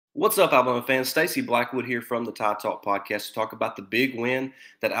What's up, Alabama fans? Stacy Blackwood here from the Tide Talk podcast to talk about the big win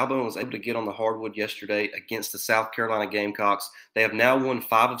that Alabama was able to get on the hardwood yesterday against the South Carolina Gamecocks. They have now won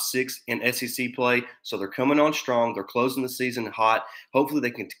 5 of 6 in SEC play, so they're coming on strong. They're closing the season hot. Hopefully,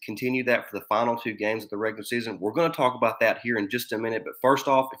 they can continue that for the final 2 games of the regular season. We're going to talk about that here in just a minute. But first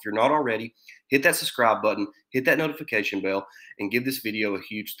off, if you're not already, hit that subscribe button, hit that notification bell, and give this video a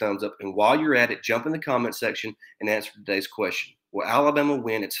huge thumbs up. And while you're at it, jump in the comment section and answer today's question. Will Alabama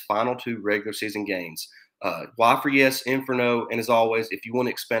win its final 2 regular season games? Y for yes, N for no. And as always, if you want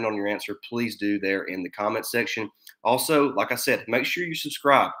to expand on your answer, please do there in the comment section. Also, like I said, make sure you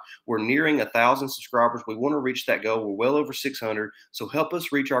subscribe. We're nearing 1,000 subscribers. We want to reach that goal. We're well over 600. So help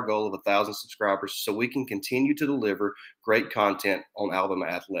us reach our goal of 1,000 subscribers so we can continue to deliver great content on Alabama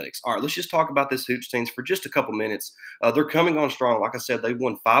athletics. All right, let's just talk about this Hoops teams for just a couple minutes. They're coming on strong. Like I said, they've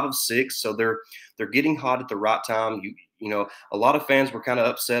won 5 of 6, so they're getting hot at the right time. You know, a lot of fans were kind of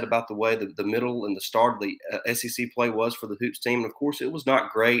upset about the way the middle and the start of the SEC play was for the Hoops team. And of course, it was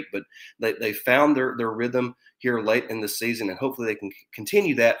not great, but they found their rhythm here late in the season, and hopefully they can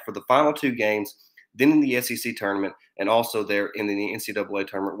continue that for the final 2 games, then in the SEC tournament, and also there in the NCAA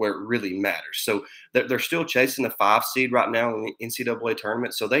tournament where it really matters. So they're still chasing the 5 seed right now in the NCAA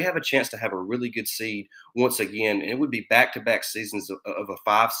tournament, so they have a chance to have a really good seed once again, and it would be back-to-back seasons of a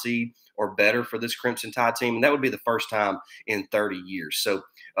 5 seed or better for this Crimson Tide team, and that would be the first time in 30 years. So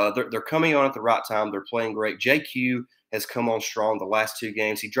they're coming on at the right time. They're playing great. JQ has come on strong the last 2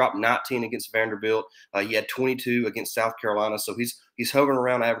 games. He dropped 19 against Vanderbilt. He had 22 against South Carolina. So he's hovering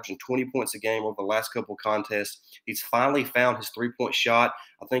around averaging 20 points a game over the last couple of contests. He's finally found his 3-point shot.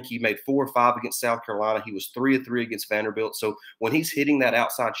 I think he made 4 or 5 against South Carolina. He was 3 of 3 against Vanderbilt. So when he's hitting that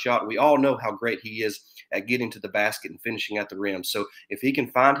outside shot, we all know how great he is at getting to the basket and finishing at the rim. So if he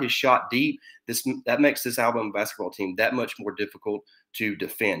can find his shot deep, that makes this Alabama basketball team that much more difficult to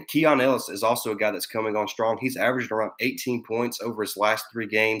defend. Keon Ellis is also a guy that's coming on strong. He's averaged around 18 points over his last 3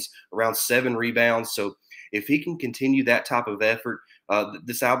 games, around 7 rebounds. So if he can continue that type of effort,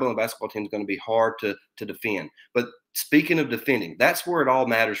 this Alabama basketball team is going to be hard to defend. But speaking of defending, that's where it all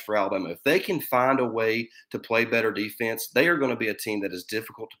matters for Alabama. If they can find a way to play better defense, they are going to be a team that is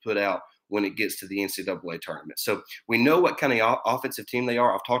difficult to put out when it gets to the NCAA tournament. So we know what kind of offensive team they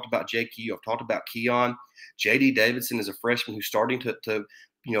are. I've talked about JQ. I've talked about Keon. J.D. Davidson is a freshman who's starting to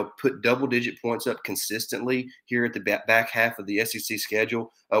put double-digit points up consistently here at the back half of the SEC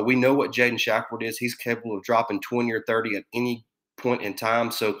schedule. We know what Jaden Shackford is. He's capable of dropping 20 or 30 at any point in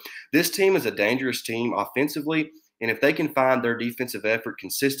time. So this team is a dangerous team offensively, and if they can find their defensive effort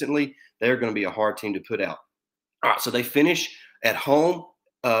consistently, they're going to be a hard team to put out. All right, so they finish at home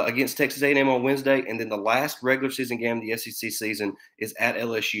against Texas A&M on Wednesday, and then the last regular season game of the SEC season is at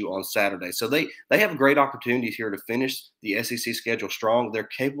LSU on Saturday. So they have great opportunities here to finish the SEC schedule strong. They're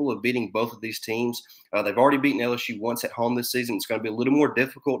capable of beating both of these teams. They've already beaten LSU once at home this season. It's going to be a little more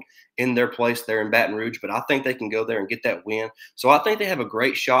difficult in their place there in Baton Rouge, but I think they can go there and get that win. So I think they have a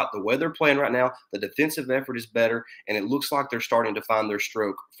great shot. The way they're playing right now, the defensive effort is better, and it looks like they're starting to find their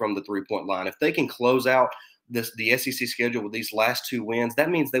stroke from the 3-point line. If they can close out the SEC schedule with these last 2 wins, that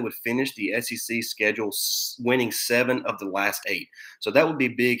means they would finish the SEC schedule winning 7 of the last 8. So that would be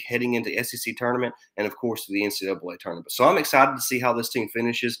big heading into SEC tournament and, of course, the NCAA tournament. So I'm excited to see how this team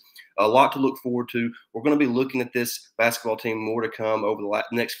finishes. A lot to look forward to. We're going to be looking at this basketball team more to come over the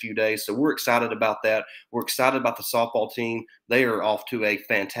next few days. So we're excited about that. We're excited about the softball team. They are off to a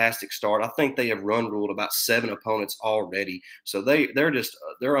fantastic start. I think they have run ruled about 7 opponents already. So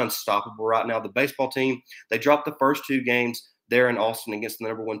they're unstoppable right now. The baseball team, they dropped the first 2 games there in Austin against the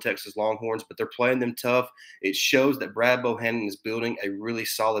 #1 Texas Longhorns, but they're playing them tough. It shows that Brad Bohannon is building a really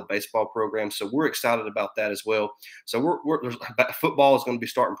solid baseball program, so we're excited about that as well. So football is going to be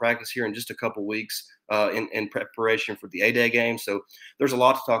starting practice here in just a couple weeks in preparation for the A-Day game. So there's a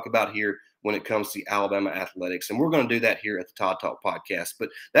lot to talk about here when it comes to Alabama athletics, and we're going to do that here at the Todd Talk podcast. But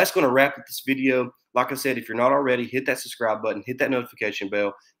that's going to wrap up this video. Like I said, if you're not already, hit that subscribe button, hit that notification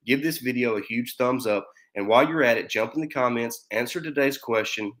bell, give this video a huge thumbs up. And while you're at it, jump in the comments, answer today's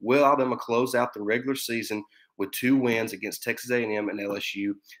question. Will Alabama close out the regular season with 2 wins against Texas A&M and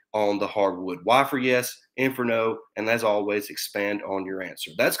LSU on the hardwood? Y for yes, N for no, and as always, expand on your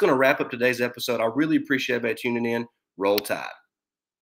answer. That's going to wrap up today's episode. I really appreciate everybody tuning in. Roll Tide.